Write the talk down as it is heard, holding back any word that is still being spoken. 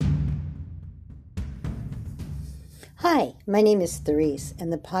Hi, my name is Therese,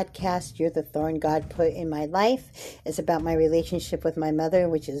 and the podcast You're the Thorn God Put in My Life is about my relationship with my mother,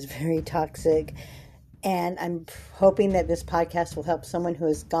 which is very toxic. And I'm hoping that this podcast will help someone who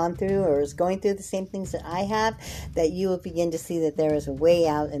has gone through or is going through the same things that I have, that you will begin to see that there is a way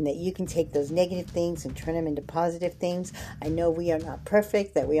out and that you can take those negative things and turn them into positive things. I know we are not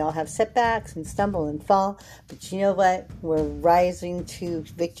perfect, that we all have setbacks and stumble and fall, but you know what? We're rising to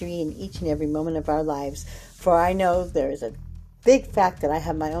victory in each and every moment of our lives. For I know there is a big fact that I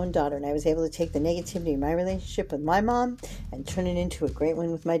have my own daughter, and I was able to take the negativity in my relationship with my mom and turn it into a great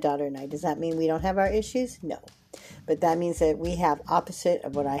one with my daughter. And does that mean we don't have our issues? No. But that means that we have opposite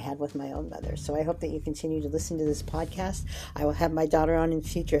of what I had with my own mother. So I hope that you continue to listen to this podcast. I will have my daughter on in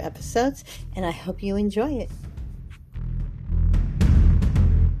future episodes, and I hope you enjoy it.